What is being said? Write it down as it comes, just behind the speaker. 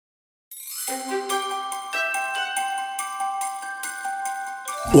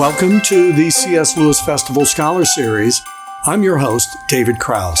Welcome to the C.S. Lewis Festival Scholar Series. I'm your host, David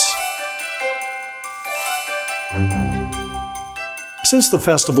Krause. Since the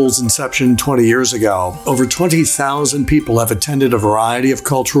festival's inception 20 years ago, over 20,000 people have attended a variety of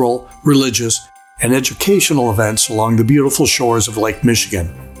cultural, religious, and educational events along the beautiful shores of Lake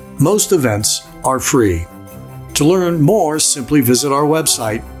Michigan. Most events are free. To learn more, simply visit our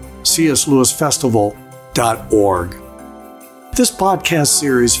website, cslewisfestival.org. This podcast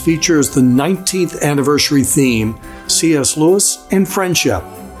series features the 19th anniversary theme, C.S. Lewis and Friendship.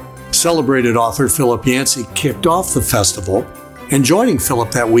 Celebrated author Philip Yancey kicked off the festival, and joining Philip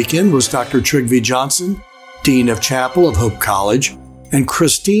that weekend was Dr. Trygve Johnson, Dean of Chapel of Hope College, and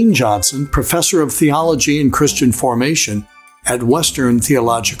Christine Johnson, Professor of Theology and Christian Formation at Western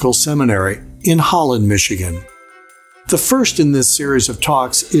Theological Seminary in Holland, Michigan. The first in this series of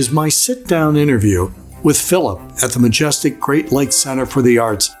talks is my sit-down interview with Philip at the majestic Great Lakes Center for the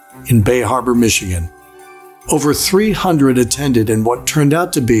Arts in Bay Harbor, Michigan. Over 300 attended in what turned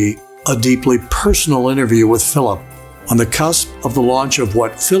out to be a deeply personal interview with Philip on the cusp of the launch of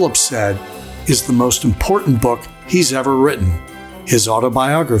what Philip said is the most important book he's ever written, his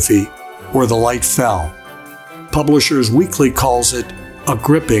autobiography, Where the Light Fell. Publishers Weekly calls it a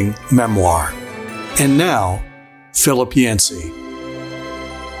gripping memoir. And now, Philip Yancey.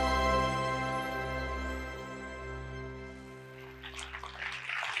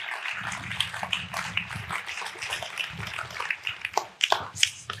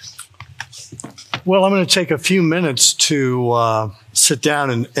 Well, I'm going to take a few minutes to sit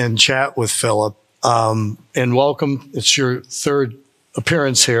down and chat with Philip. And welcome. It's your third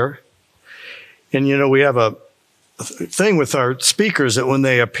appearance here. And, you know, we have a thing with our speakers that when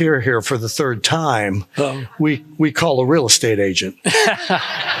they appear here for the third time, we call a real estate agent.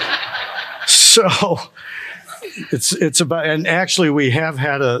 So it's about, and actually we have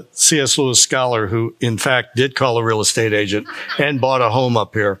had a C.S. Lewis scholar who, in fact, did call a real estate agent and bought a home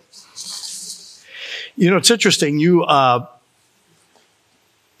up here. You know, it's interesting. You are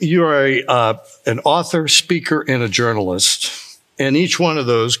an author, speaker, and a journalist, and each one of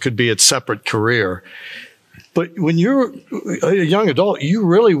those could be its separate career. But when you're a young adult, you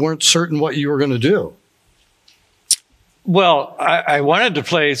really weren't certain what you were going to do. Well, I wanted to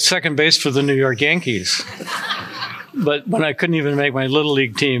play second base for the New York Yankees, but when I couldn't even make my Little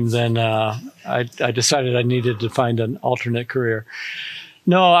League team, then I decided I needed to find an alternate career.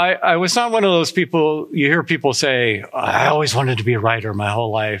 No, I was not one of those people. You hear people say, I always wanted to be a writer my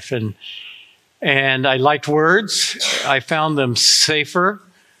whole life. And I liked words. I found them safer.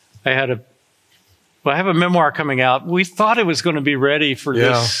 I have a memoir coming out. We thought it was going to be ready for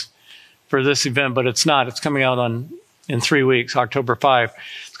this event, but it's not. It's coming out in 3 weeks, October 5.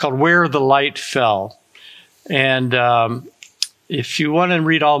 It's called Where the Light Fell. And if you want to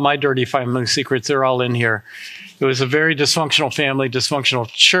read all my dirty family secrets, they're all in here. It was a very dysfunctional family, dysfunctional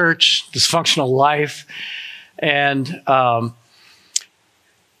church, dysfunctional life. And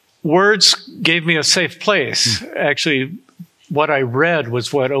words gave me a safe place. Actually, what I read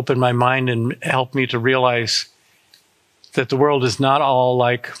was what opened my mind and helped me to realize that the world is not all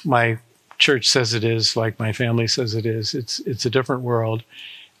like my church says it is, like my family says it is. It's a different world.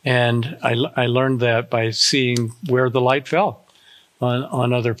 And I learned that by seeing where the light fell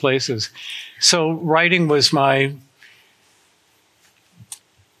on other places. So writing was I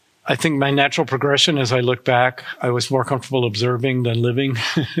think my natural progression as I look back. I was more comfortable observing than living.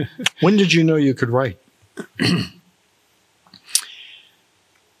 When did you know you could write?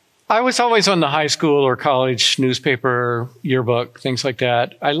 I was always on the high school or college newspaper, yearbook, things like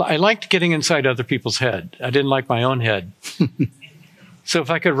that. I liked getting inside other people's head. I didn't like my own head. So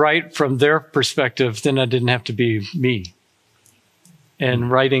if I could write from their perspective, then I didn't have to be me.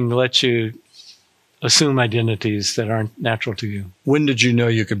 And writing lets you assume identities that aren't natural to you. When did you know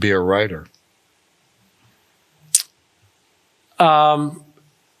you could be a writer? I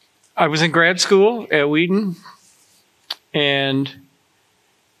was in grad school at Wheaton and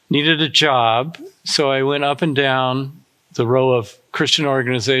needed a job. So I went up and down the row of Christian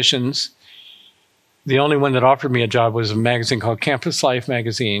organizations. The only one that offered me a job was a magazine called Campus Life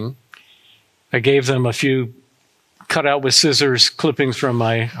magazine. I gave them a few cut out with scissors clippings from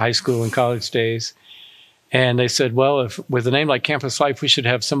my high school and college days. And they said, well, with a name like Campus Life, we should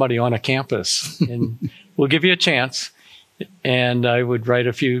have somebody on a campus and we'll give you a chance. And I would write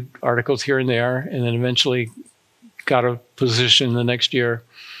a few articles here and there, and then eventually got a position the next year.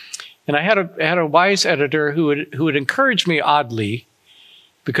 And I had a wise editor who would encourage me oddly,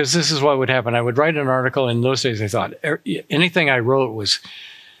 because this is what would happen. I would write an article. In those days, I thought anything I wrote was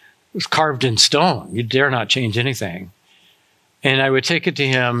was carved in stone. You dare not change anything. And I would take it to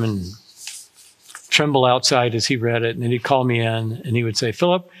him and tremble outside as he read it. And then he'd call me in and he would say,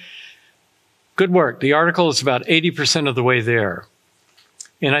 Philip, good work. The article is about 80% of the way there.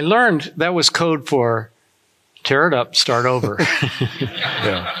 And I learned that was code for tear it up, start over.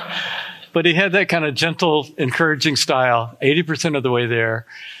 Yeah. But he had that kind of gentle, encouraging style, 80% of the way there.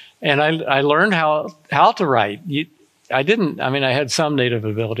 And I learned how to write. I had some native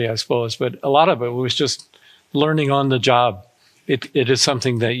ability, I suppose, but a lot of it was just learning on the job. It is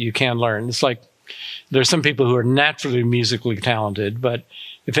something that you can learn. It's like there's some people who are naturally musically talented, but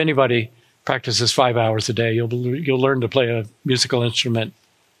if anybody practices 5 hours a day, you'll learn to play a musical instrument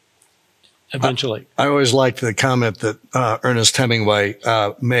eventually. I always liked the comment that Ernest Hemingway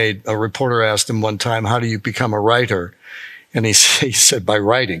made. A reporter asked him one time, how do you become a writer? And he said, by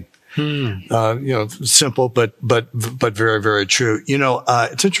writing. Simple, but very, very true.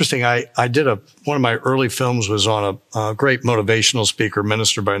 It's interesting. I did one of my early films was on a great motivational speaker,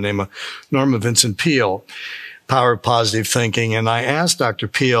 minister by the name of Norman Vincent Peale, Power of Positive Thinking. And I asked Dr.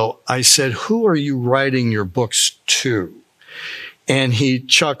 Peale, I said, who are you writing your books to? And he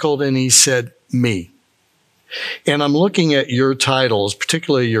chuckled and he said, me. And I'm looking at your titles,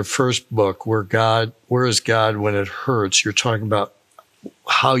 particularly your first book, Where is God When It Hurts? You're talking about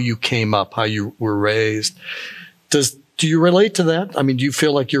how you came up, how you were raised. Do you relate to that? I mean, do you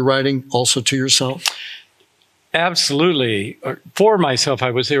feel like you're writing also to yourself? Absolutely. For myself,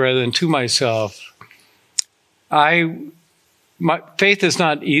 I would say, rather than to myself. My faith is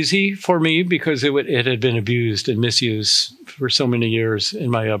not easy for me because it had been abused and misused for so many years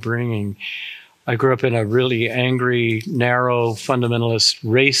in my upbringing. I grew up in a really angry, narrow, fundamentalist,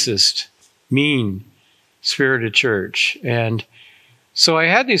 racist, mean-spirited church. And so I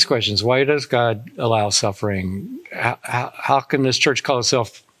had these questions. Why does God allow suffering? How can this church call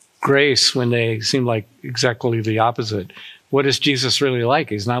itself grace when they seem like exactly the opposite? What is Jesus really like?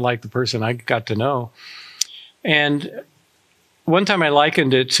 He's not like the person I got to know. And one time I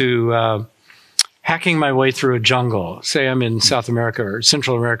likened it to hacking my way through a jungle. Say I'm in South America or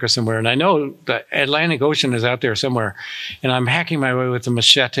Central America somewhere, and I know the Atlantic Ocean is out there somewhere, and I'm hacking my way with a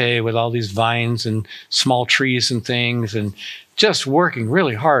machete with all these vines and small trees and things, and just working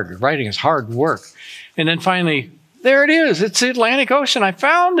really hard. Writing is hard work. And then finally, there it is. It's the Atlantic Ocean. I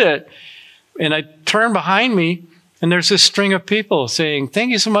found it. And I turn behind me, and there's this string of people saying, thank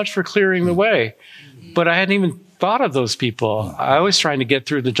you so much for clearing the way. But I hadn't even thought of those people. I was trying to get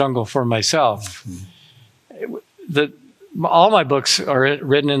through the jungle for myself. All my books are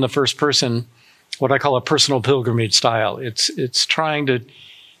written in the first person, what I call a personal pilgrimage style. It's trying to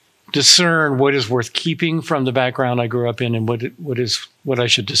discern what is worth keeping from the background I grew up in and what I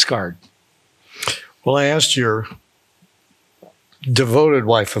should discard. Well, I asked your devoted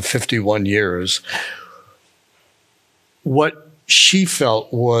wife of 51 years what she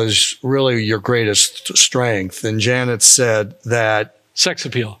felt was really your greatest strength. And Janet said that... Sex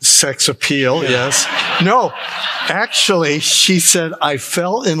appeal. Sex appeal, yes. No, actually, she said, I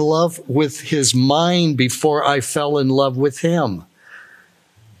fell in love with his mind before I fell in love with him.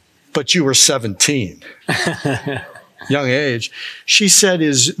 But you were 17. Young age. She said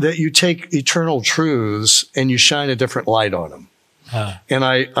is that you take eternal truths and you shine a different light on them. And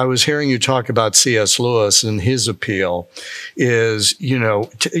I was hearing you talk about C.S. Lewis, and his appeal is,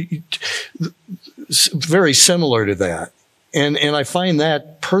 very similar to that. And I find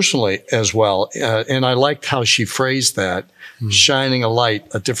that personally as well. And I liked how she phrased that, shining a light,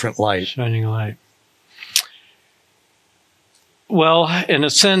 a different light. Shining a light. Well, in a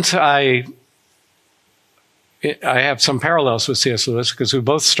sense, I have some parallels with C.S. Lewis because we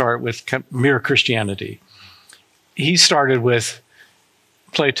both start with mere Christianity. He started with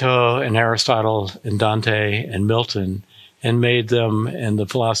Plato and Aristotle and Dante and Milton and made them, and the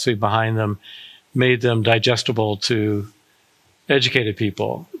philosophy behind them, made them digestible to educated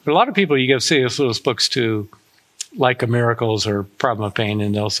people. But a lot of people you give C.S. Lewis books to, like Miracles or Problem of Pain,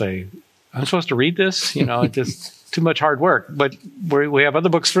 and they'll say, I'm supposed to read this? It's just too much hard work. But we have other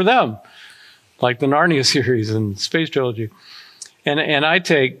books for them, like the Narnia series and Space Trilogy. And I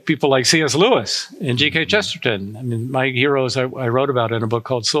take people like C.S. Lewis and G.K. Chesterton. I mean, my heroes I wrote about in a book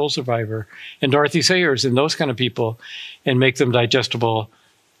called Soul Survivor, and Dorothy Sayers and those kind of people, and make them digestible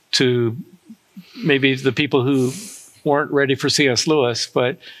to maybe the people who weren't ready for C.S. Lewis.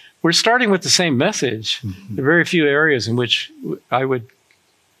 But we're starting with the same message. Mm-hmm. There are very few areas in which I would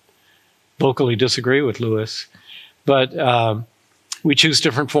vocally disagree with Lewis. But we choose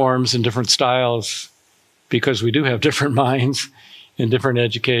different forms and different styles because we do have different minds and different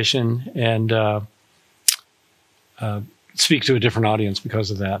education. And speak to a different audience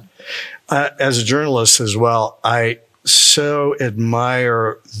because of that. As a journalist as well, I so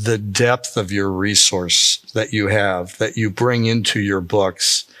admire the depth of your resource that you have, that you bring into your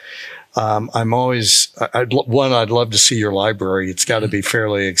books. I'm always, I'd love to see your library. It's got to be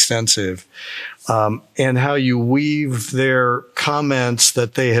fairly extensive. And how you weave their comments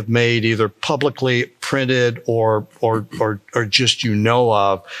that they have made either publicly printed or just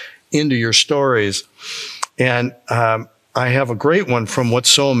of into your stories. And I have a great one from What's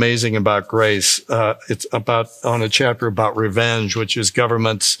So Amazing About Grace. It's on a chapter about revenge, which is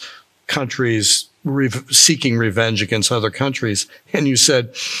governments, countries seeking revenge against other countries. And you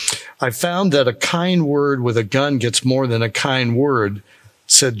said, I found that a kind word with a gun gets more than a kind word,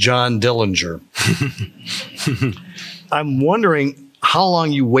 said John Dillinger. I'm wondering how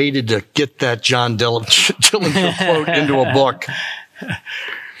long you waited to get that John Dillinger quote into a book.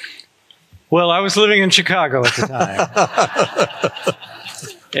 Well, I was living in Chicago at the time.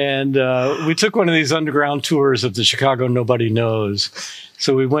 And we took one of these underground tours of the Chicago Nobody Knows.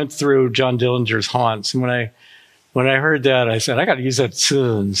 So we went through John Dillinger's haunts. And when I heard that, I said, I got to use that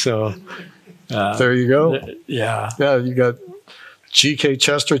soon. So there you go. Yeah. Yeah, you got G.K.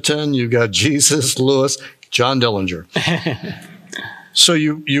 Chesterton, you got Jesus, Lewis, John Dillinger. So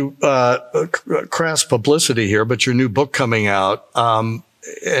you crass publicity here, but your new book coming out, and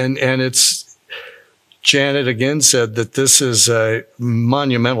it's, Janet again said that this is a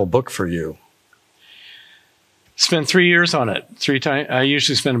monumental book for you. Spent 3 years on it. 3 times. I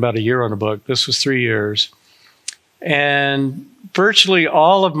usually spend about a year on a book. This was 3 years. And virtually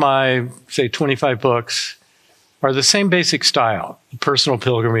all of my, say, 25 books are the same basic style, personal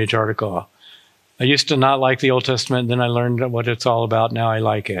pilgrimage article. I used to not like the Old Testament, then I learned what it's all about. Now I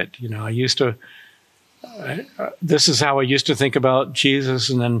like it. You know, this is how I used to think about Jesus,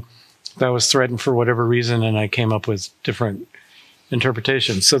 and then that was threatened for whatever reason, and I came up with different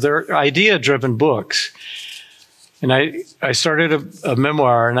interpretations. So they're idea-driven books. And I started a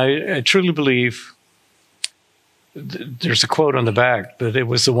memoir, and I truly believe, there's a quote on the back, that it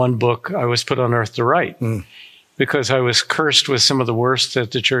was the one book I was put on earth to write. Because I was cursed with some of the worst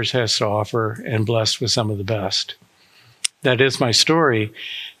that the church has to offer and blessed with some of the best. That is my story.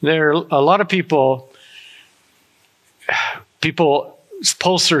 There are a lot of people,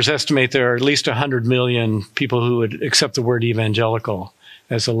 pollsters estimate there are at least 100 million people who would accept the word evangelical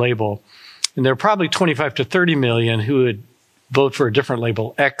as a label. And there are probably 25 to 30 million who would vote for a different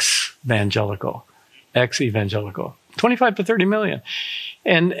label, ex-evangelical. 25 to 30 million.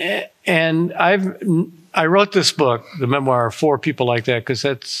 And I wrote this book, the memoir, for people like that, because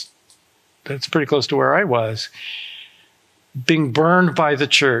that's pretty close to where I was. Being burned by the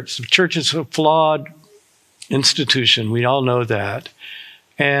church. The church is a flawed institution. We all know that.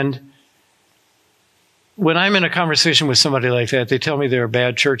 And when I'm in a conversation with somebody like that, they tell me there are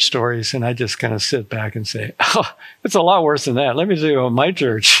bad church stories, and I just kind of sit back and say, oh, it's a lot worse than that. Let me tell you about my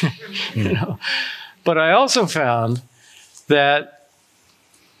church. You know? But I also found that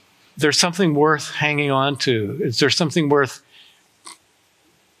there's something worth hanging on to. Is there something worth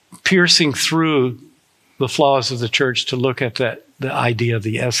piercing through the flaws of the church to look at the idea of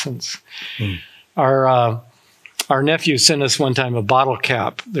the essence? Our nephew sent us one time a bottle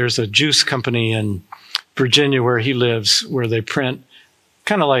cap. There's a juice company in Virginia where he lives, where they print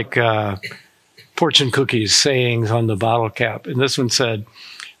kind of like fortune cookies sayings on the bottle cap. And this one said,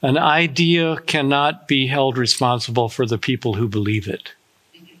 an idea cannot be held responsible for the people who believe it.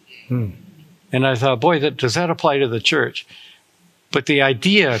 And I thought, boy, does that apply to the church? But the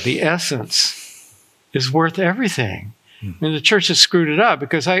idea, the essence, is worth everything. I mean, the church has screwed it up,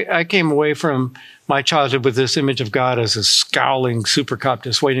 because I came away from my childhood with this image of God as a scowling super cop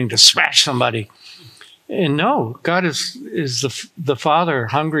just waiting to smash somebody. And no, God is the Father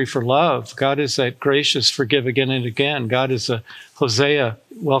hungry for love. God is that gracious, forgive again and again. God is a Hosea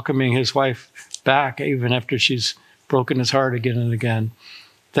welcoming his wife back even after she's broken his heart again and again.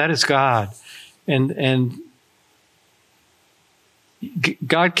 That is God. And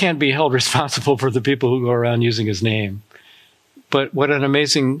God can't be held responsible for the people who go around using his name. But what an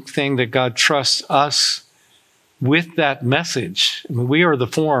amazing thing that God trusts us with that message. I mean, we are the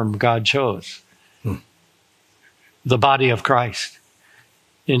form God chose. The body of Christ.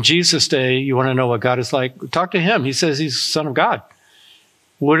 In Jesus' day, you want to know what God is like? Talk to him. He says he's the Son of God.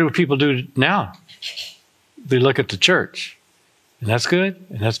 What do people do now? They look at the church. And that's good,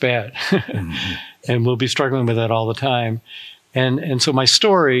 and that's bad. And we'll be struggling with that all the time. And so my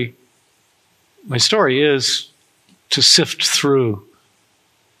story is to sift through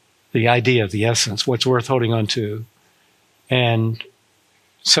the idea, the essence, what's worth holding on to, and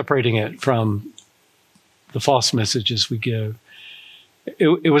separating it from the false messages we give.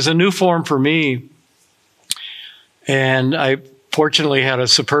 It was a new form for me, and I fortunately had a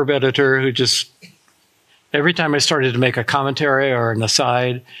superb editor who just, every time I started to make a commentary or an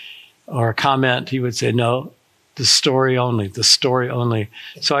aside or a comment, he would say, no, the story only, the story only.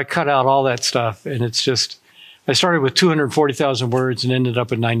 So I cut out all that stuff, and it's just, I started with 240,000 words and ended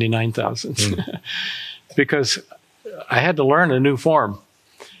up with 99,000 because I had to learn a new form.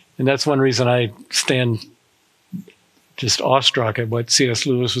 And that's one reason I stand just awestruck at what C.S.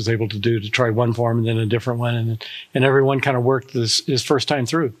 Lewis was able to do, to try one form and then a different one. And everyone kind of worked his first time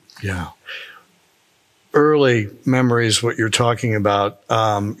through. Yeah. Early memories, what you're talking about,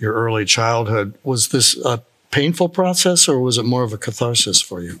 your early childhood, was this a painful process or was it more of a catharsis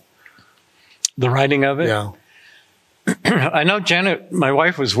for you? The writing of it? Yeah. I know Janet, my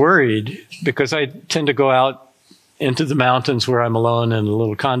wife, was worried because I tend to go out into the mountains where I'm alone in a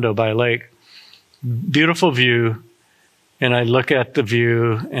little condo by a lake. Beautiful view. And I look at the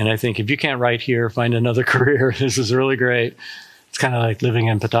view and I think, if you can't write here, find another career. This is really great. It's kind of like living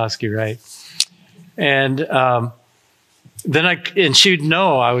in Petoskey, right? And then she'd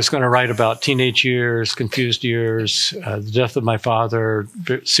know I was going to write about teenage years, confused years, the death of my father,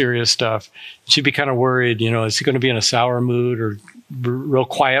 serious stuff. She'd be kind of worried, is he going to be in a sour mood or real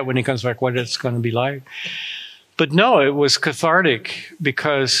quiet when he comes back? What it's going to be like? But no, it was cathartic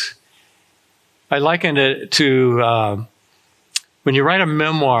because I likened it to when you write a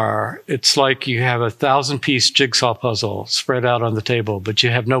memoir, it's like you have a 1,000-piece jigsaw puzzle spread out on the table, but you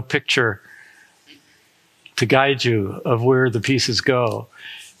have no picture to guide you of where the pieces go.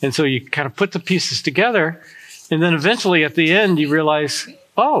 And so you kind of put the pieces together, and then eventually at the end you realize,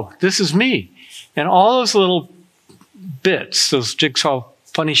 oh, this is me. And all those little bits, those jigsaw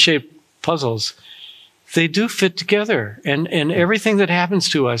funny-shaped puzzles, they do fit together. And everything that happens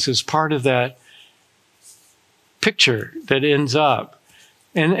to us is part of that picture that ends up.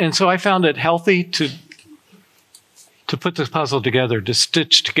 And so I found it healthy to put this puzzle together, to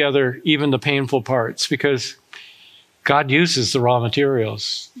stitch together even the painful parts, because God uses the raw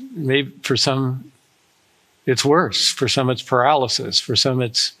materials. Maybe for some it's worse, for some it's paralysis, for some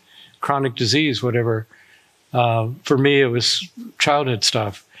it's chronic disease, whatever. For me, it was childhood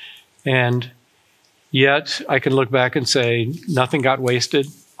stuff. And yet I can look back and say nothing got wasted.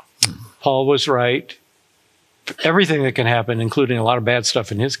 Paul was right. Everything that can happen, including a lot of bad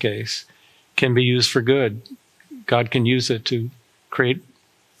stuff in his case, can be used for good. God can use it to create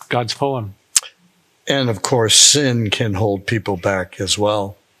God's poem. And of course, sin can hold people back as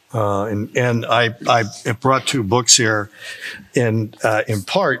well. And I brought two books here in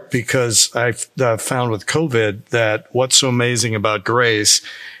part because I've found with COVID that what's so amazing about grace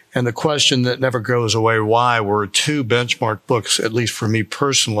and the question that never goes away, why, were two benchmark books, at least for me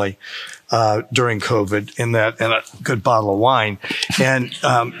personally, during COVID, and a good bottle of wine. And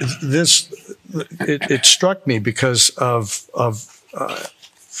it struck me because of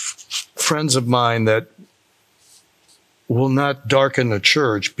friends of mine that will not darken the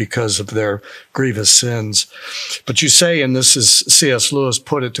church because of their grievous sins. But you say, and this is C.S. Lewis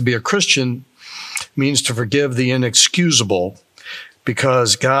put it, to be a Christian means to forgive the inexcusable,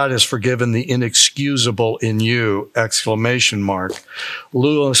 because God has forgiven the inexcusable in you! !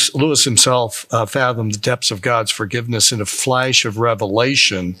 Lewis himself fathomed the depths of God's forgiveness in a flash of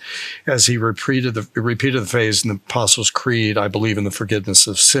revelation as he repeated the phrase in the Apostles' Creed, I believe in the forgiveness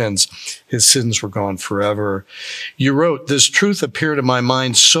of sins. His sins were gone forever. You wrote, this truth appeared in my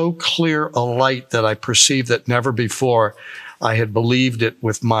mind so clear a light that I perceived that never before I had believed it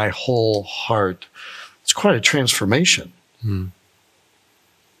with my whole heart. It's quite a transformation.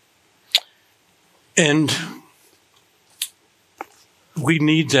 And we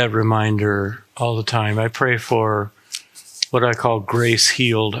need that reminder all the time. I pray for what I call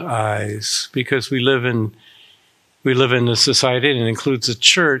grace-healed eyes, because we live in a society, and it includes a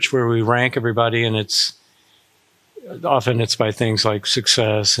church, where we rank everybody, and it's often by things like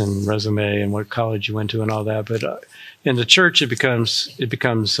success and resume and what college you went to and all that. But in the church, it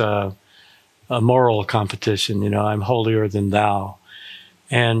becomes a moral competition. I'm holier than thou.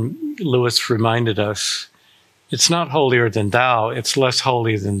 And Lewis reminded us, it's not holier than thou, it's less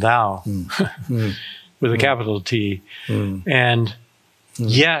holy than thou, with a capital T. And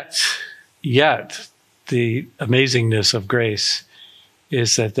yet, the amazingness of grace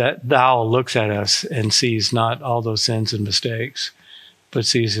is that thou looks at us and sees not all those sins and mistakes, but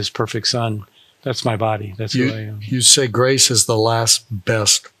sees his perfect son. That's my body. That's who I am. You say grace is the last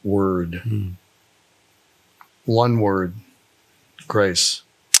best word. One word. Grace.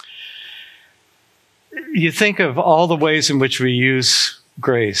 You think of all the ways in which we use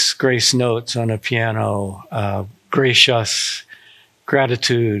grace notes on a piano, gracious,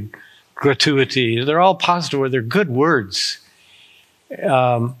 gratitude, gratuity. They're all positive. They're good words.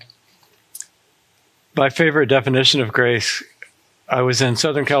 My favorite definition of grace, I was in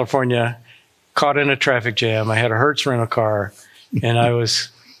Southern California, caught in a traffic jam. I had a Hertz rental car, and I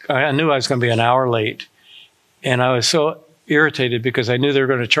knew I was going to be an hour late. And I was so irritated because I knew they were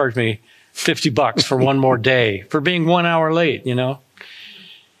going to charge me $50 for one more day for being 1 hour late, you know?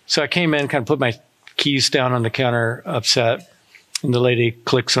 So I came in, kind of put my keys down on the counter, upset. And the lady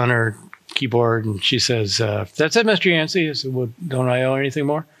clicks on her keyboard and she says, "That's it, Mr. Yancey." I said, "Well, don't I owe anything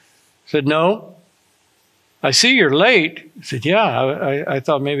more?" I said, "No. I see you're late." I said, "Yeah, I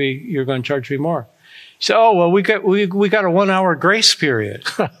thought maybe you're going to charge me more." She said, "Oh, well, we got a 1 hour grace period."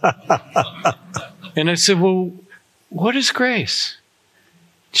 And I said, "Well, what is grace?"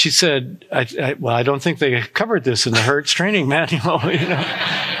 She said, I don't think they covered this in the Hertz training manual. You know?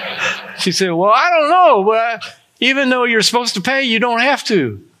 She said, "Well, I don't know. But even though you're supposed to pay, you don't have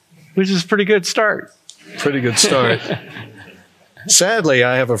to," which is a pretty good start. Pretty good start. Sadly,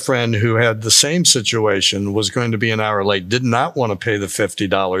 I have a friend who had the same situation, was going to be an hour late, did not want to pay the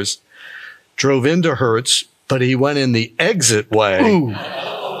 $50, drove into Hertz, but he went in the exit way. Ooh.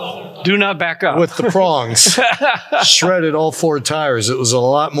 Do not back up. With the prongs. Shredded all 4 tires. It was a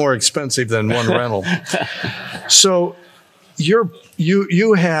lot more expensive than one rental. So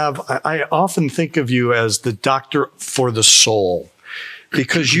you have, I often think of you as the doctor for the soul,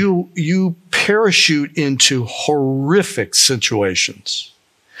 because you parachute into horrific situations.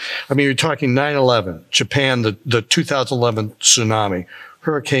 I mean, you're talking 9/11, Japan, the 2011 tsunami,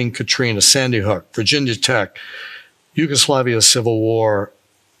 Hurricane Katrina, Sandy Hook, Virginia Tech, Yugoslavia Civil War.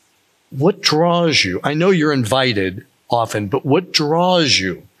 What draws you? I know you're invited often, but what draws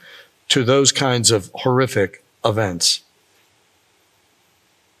you to those kinds of horrific events?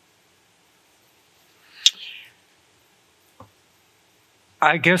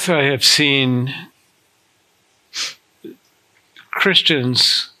 I guess I have seen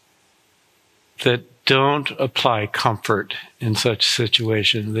Christians that don't apply comfort in such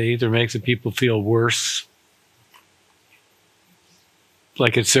situations. They either make the people feel worse,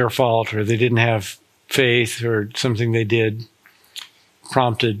 like it's their fault, or they didn't have faith, or something they did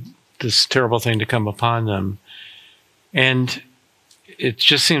prompted this terrible thing to come upon them. And it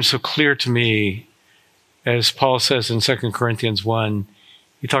just seems so clear to me, as Paul says in 2 Corinthians 1,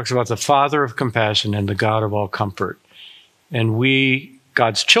 he talks about the Father of compassion and the God of all comfort. And we,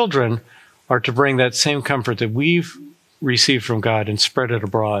 God's children, are to bring that same comfort that we've received from God and spread it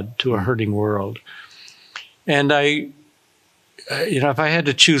abroad to a hurting world. And if I had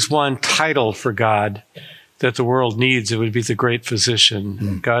to choose one title for God that the world needs, it would be the great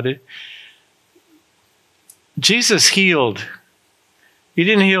physician. Jesus healed. He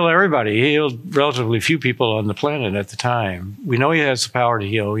didn't heal everybody. He healed relatively few people on the planet at the time. We know he has the power to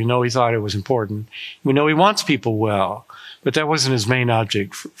heal. We know he thought it was important. We know he wants people well, but that wasn't his main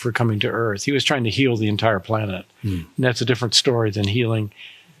object for coming to earth. He was trying to heal the entire planet. And that's a different story than healing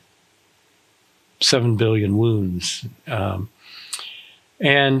 7 billion wounds.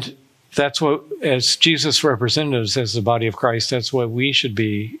 And that's what, as Jesus' representatives, as the body of Christ, that's what we should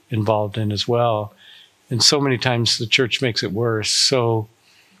be involved in as well. And so many times the church makes it worse. So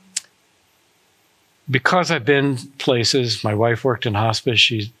because I've been places, my wife worked in hospice.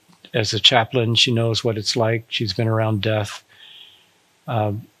 As a chaplain, she knows what it's like. She's been around death.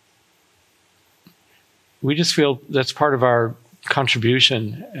 We just feel that's part of our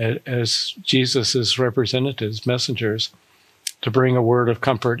contribution as Jesus' representatives, messengers, to bring a word of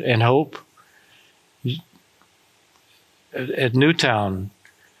comfort and hope. At Newtown,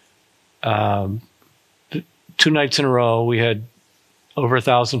 2 nights in a row, we had over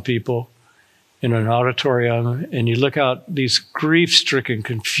 1,000 people in an auditorium, and you look out, these grief-stricken,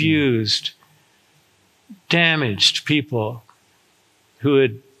 confused, damaged people who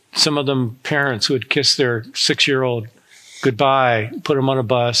had, some of them parents who had kissed their 6-year-old goodbye, put them on a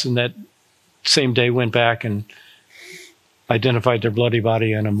bus, and that same day went back and identified their bloody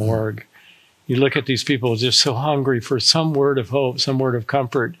body in a morgue. You look at these people just so hungry for some word of hope, some word of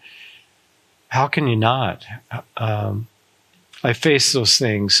comfort. How can you not? I face those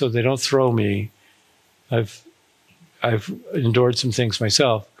things so they don't throw me. I've endured some things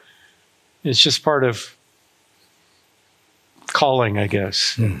myself. It's just part of calling, I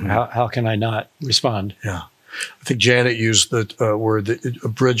guess. Mm-hmm. How can I not respond? Yeah. I think Janet used the word a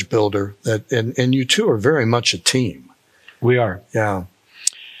bridge builder, and you two are very much a team. We are. Yeah.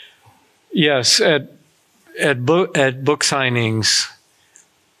 Yes. At book signings,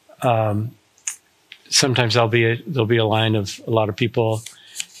 sometimes there'll be a line of a lot of people,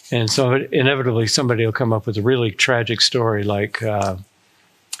 And so inevitably somebody will come up with a really tragic story like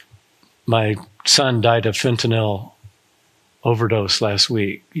my son died of fentanyl overdose last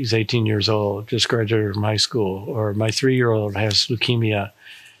week. He's 18 years old, just graduated from high school. Or my 3-year-old has leukemia.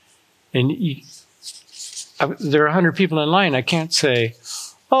 And there are 100 people in line. I can't say,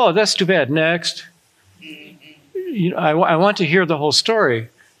 oh, that's too bad, next. I want to hear the whole story.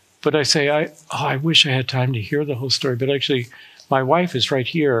 But I say, I wish I had time to hear the whole story. But actually, my wife is right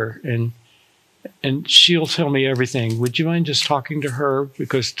here, and she'll tell me everything. Would you mind just talking to her?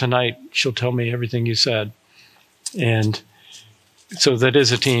 Because tonight she'll tell me everything you said. And so that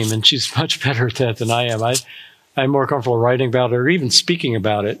is a team, and she's much better at that than I am. I'm more comfortable writing about it or even speaking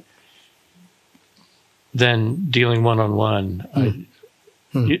about it than dealing one-on-one.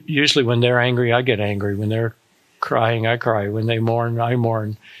 Usually when they're angry, I get angry. When they're crying, I cry. When they mourn, I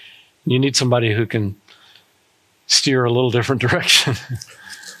mourn. You need somebody who can steer a little different direction.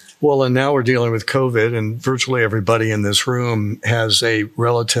 Well, and now we're dealing with COVID, and virtually everybody in this room has a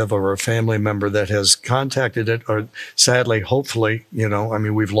relative or a family member that has contacted it, or sadly, hopefully,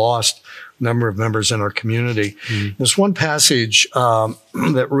 we've lost a number of members in our community. There's one passage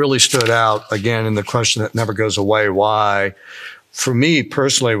that really stood out, again, in the question that never goes away, why, for me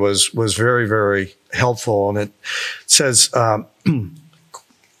personally was very, very helpful. And it says,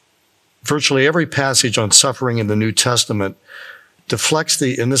 virtually every passage on suffering in the New Testament deflects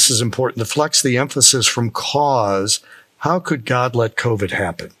and this is important, deflects the emphasis from cause, how could God let COVID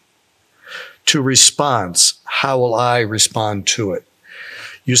happen, to response, how will I respond to it?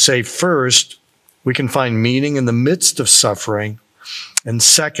 You say, first, we can find meaning in the midst of suffering, and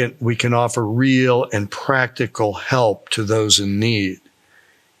second, we can offer real and practical help to those in need.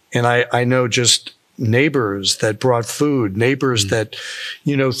 And I know just neighbors that brought food, neighbors that,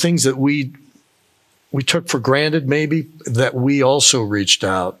 things that we took for granted maybe, that we also reached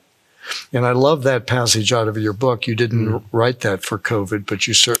out. And I love that passage out of your book. You didn't write that for COVID, but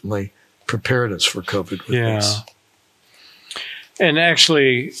you certainly prepared us for COVID with this. And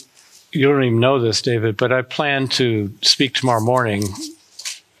actually, you don't even know this, David, but I plan to speak tomorrow morning.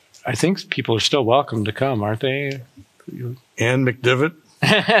 I think people are still welcome to come, aren't they? Ann McDivitt?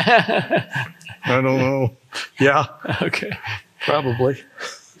 I don't know. Yeah. Okay. Probably.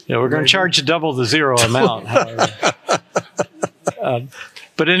 Yeah, we're going to charge you double the zero amount, however.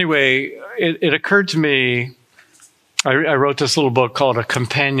 But anyway, it occurred to me, I wrote this little book called A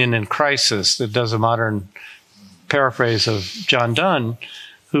Companion in Crisis that does a modern paraphrase of John Donne,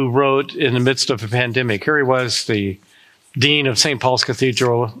 who wrote in the midst of a pandemic. Here he was, the dean of St. Paul's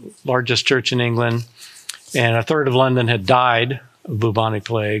Cathedral, largest church in England, and a third of London had died of bubonic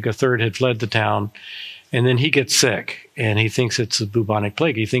plague. A third had fled the town. And then he gets sick, and he thinks it's the bubonic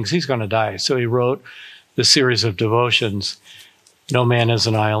plague. He thinks he's going to die. So he wrote this series of devotions, No Man is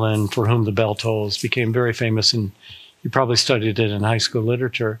an Island, For Whom the Bell Tolls, became very famous, and you probably studied it in high school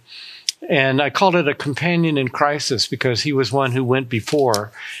literature. And I called it A Companion in Crisis because he was one who went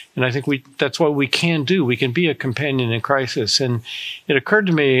before. And I think that's what we can do. We can be a companion in crisis. And it occurred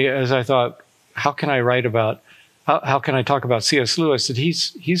to me as I thought, how can I write about how can I talk about C.S. Lewis, that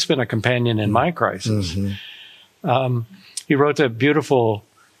he's been a companion in my crisis. He wrote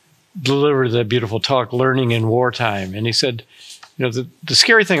delivered that beautiful talk, Learning in Wartime. And he said, the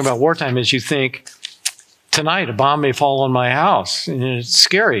scary thing about wartime is you think, tonight a bomb may fall on my house, and it's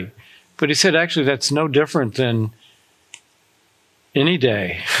scary. But he said, actually, that's no different than any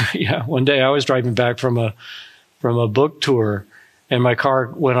day. One day I was driving back from a book tour, and my car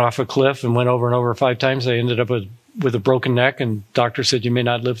went off a cliff and went over and over 5 times. I ended up with a broken neck, and doctor said, you may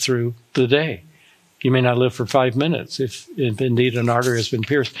not live through the day. You may not live for 5 minutes if indeed an artery has been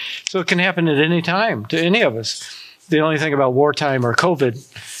pierced. So it can happen at any time to any of us. The only thing about wartime or COVID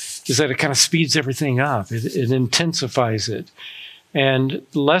is that it kind of speeds everything up. It intensifies it. And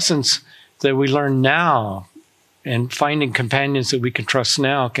lessons that we learn now and finding companions that we can trust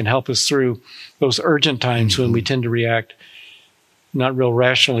now can help us through those urgent times when we tend to react not real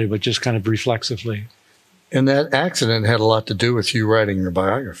rationally, but just kind of reflexively. And that accident had a lot to do with you writing your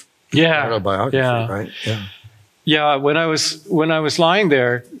biography. Autobiography, right? Yeah. When I was lying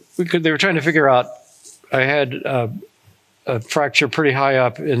there, they were trying to figure out. I had a fracture pretty high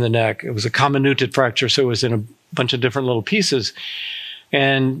up in the neck. It was a comminuted fracture, so it was in a bunch of different little pieces.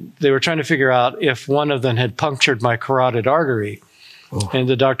 And they were trying to figure out if one of them had punctured my carotid artery. Oh. And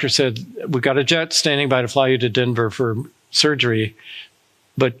the doctor said, "We got a jet standing by to fly you to Denver for surgery,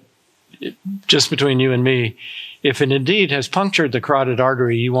 but just between you and me, if it indeed has punctured the carotid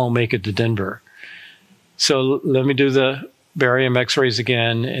artery, you won't make it to Denver. So let me do the barium x-rays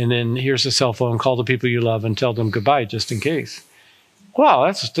again, and then here's a cell phone, call the people you love and tell them goodbye just in case." wow,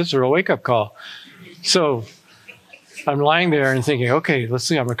 that's a real wake-up call. So I'm lying there and thinking, okay, let's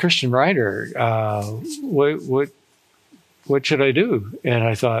see, I'm a Christian writer. What should I do? And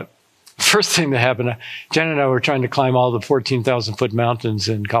I thought, first thing that happened, Jen and I were trying to climb all the 14,000-foot mountains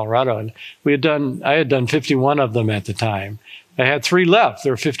in Colorado, and I had done 51 of them at the time. I had 3 left.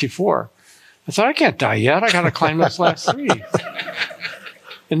 There were 54. I thought, I can't die yet. I got to climb those last 3.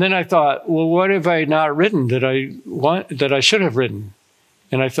 And then I thought, well, what have I not written that I should have written?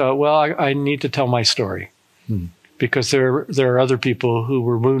 And I thought, well, I need to tell my story because there are other people who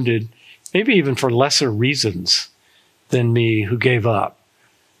were wounded, maybe even for lesser reasons than me, who gave up,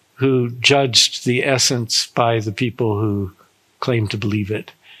 who judged the essence by the people who claimed to believe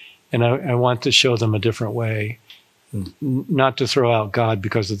it. And I want to show them a different way, not to throw out God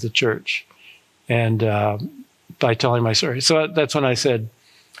because of the church. And by telling my story. So that's when I said,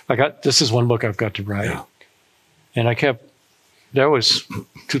 this is one book I've got to write. Yeah. And that was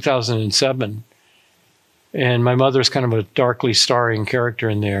 2007. And my mother's kind of a darkly starring character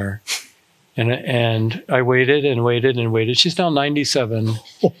in there. And I waited and waited and waited. She's now 97.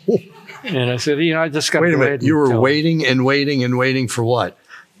 And I said, I just got to wait a minute. You were waiting and waiting and waiting for what?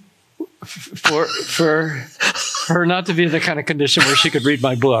 For her not to be in the kind of condition where she could read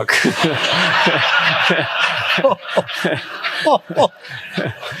my book.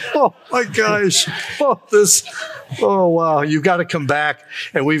 Oh my gosh. Oh wow. You've got to come back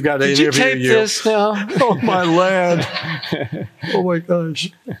and we've got to interview you. Did you tape this now? Oh my land. Oh my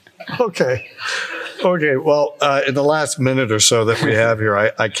gosh. Okay. Well, in the last minute or so that we have here,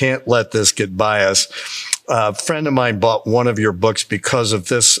 I can't let this get by us. A friend of mine bought one of your books because of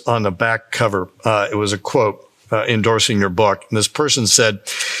this on the back cover. It was a quote endorsing your book. And this person said,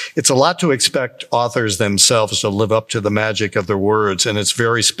 it's a lot to expect authors themselves to live up to the magic of their words, and it's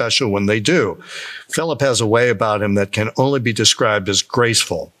very special when they do. Philip has a way about him that can only be described as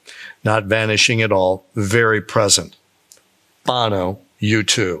graceful, not vanishing at all, very present. Bono, you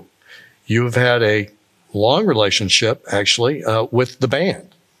too. You've had a long relationship, actually, with the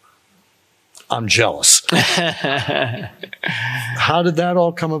band. I'm jealous. How did that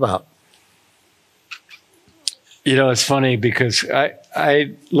all come about? It's funny because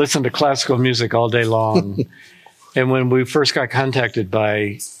I listen to classical music all day long. And when we first got contacted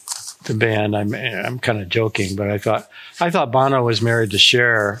by the band, I'm kind of joking, but I thought Bono was married to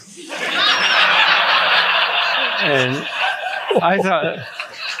Cher. And I thought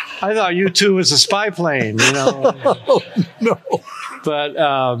U2 was a spy plane, Oh, no.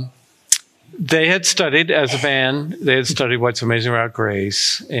 But they had studied as a band. They had studied What's Amazing About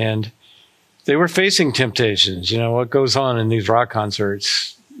Grace, and they were facing temptations. What goes on in these rock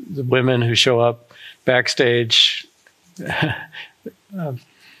concerts? The women who show up backstage,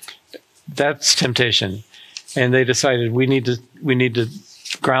 that's temptation. And they decided we need to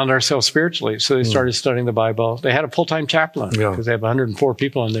ground ourselves spiritually. So they started studying the Bible. They had a full-time chaplain because they have 104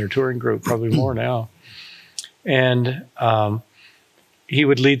 people in their touring group, probably more now. And he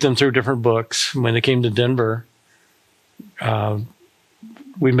would lead them through different books. When they came to Denver,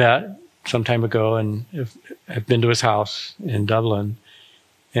 we met some time ago, and I've been to his house in Dublin.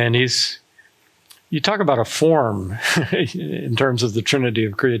 And you talk about a form in terms of the Trinity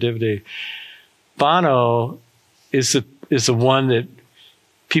of creativity. Bono is the one that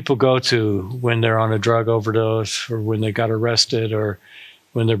people go to when they're on a drug overdose, or when they got arrested, or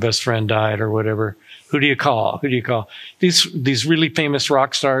when their best friend died, or whatever. Who do you call? These really famous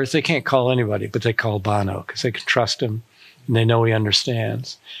rock stars, they can't call anybody, but they call Bono because they can trust him and they know he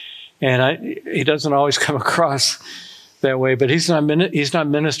understands. And he doesn't always come across that way, but he's not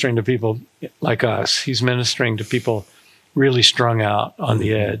ministering to people like us. He's ministering to people really strung out on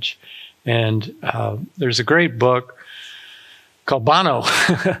the edge. And there's a great book called Bono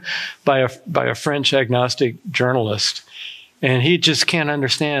by a French agnostic journalist, and he just can't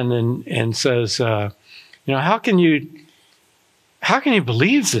understand and says, how can you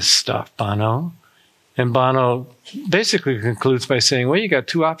believe this stuff, Bono? And Bono basically concludes by saying, well, you got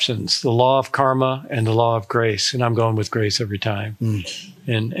 2 options, the law of karma and the law of grace. And I'm going with grace every time,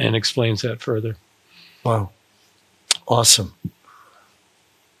 and explains that further. Wow. Awesome.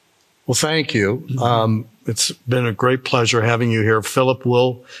 Well, thank you. It's been a great pleasure having you here. Philip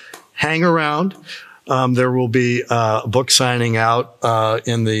will hang around. There will be a book signing out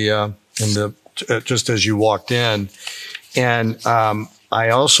in the just as you walked in. And I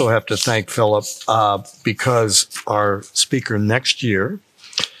also have to thank Philip because our speaker next year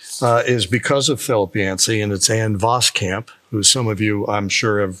is because of Philip Yancey, and it's Ann Voskamp, who some of you, I'm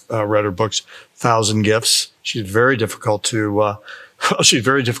sure, have read her books, 1,000 Gifts. She's very difficult to Well, she's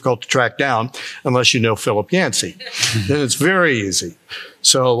very difficult to track down unless you know Philip Yancey. Then it's very easy.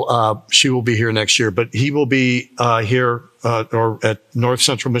 So she will be here next year, but he will be here or at North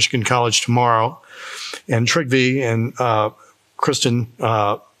Central Michigan College tomorrow. And Trygve and Kristen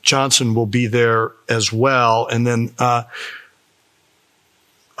Johnson will be there as well. And then I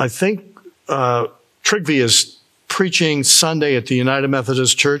think Trygve is preaching Sunday at the United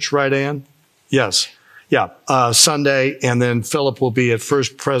Methodist Church, right, Ann? Yes. Yeah, Sunday. And then Philip will be at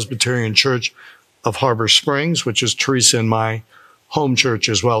First Presbyterian Church of Harbor Springs, which is Teresa and my home church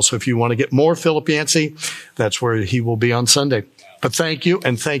as well. So if you want to get more Philip Yancey, that's where he will be on Sunday. But thank you,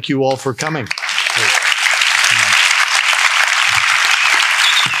 and thank you all for coming.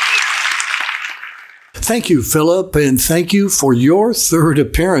 Thank you, Philip, and thank you for your third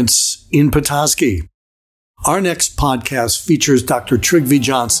appearance in Petoskey. Our next podcast features Dr. Trygve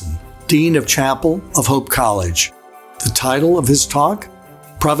Johnson, Dean of Chapel of Hope College. The title of his talk,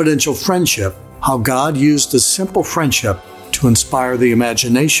 Providential Friendship, How God Used a Simple Friendship to Inspire the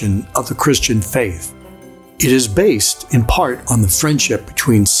Imagination of the Christian Faith. It is based in part on the friendship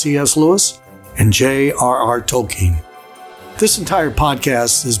between C.S. Lewis and J.R.R. Tolkien. This entire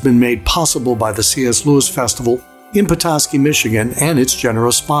podcast has been made possible by the C.S. Lewis Festival in Petoskey, Michigan, and its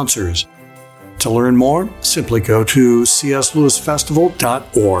generous sponsors. To learn more, simply go to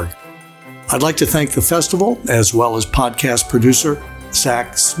cslewisfestival.org. I'd like to thank the festival, as well as podcast producer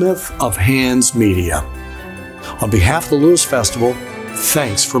Zach Smith of Hands Media. On behalf of the Lewis Festival,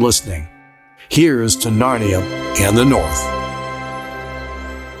 thanks for listening. Here's to Narnia and the North.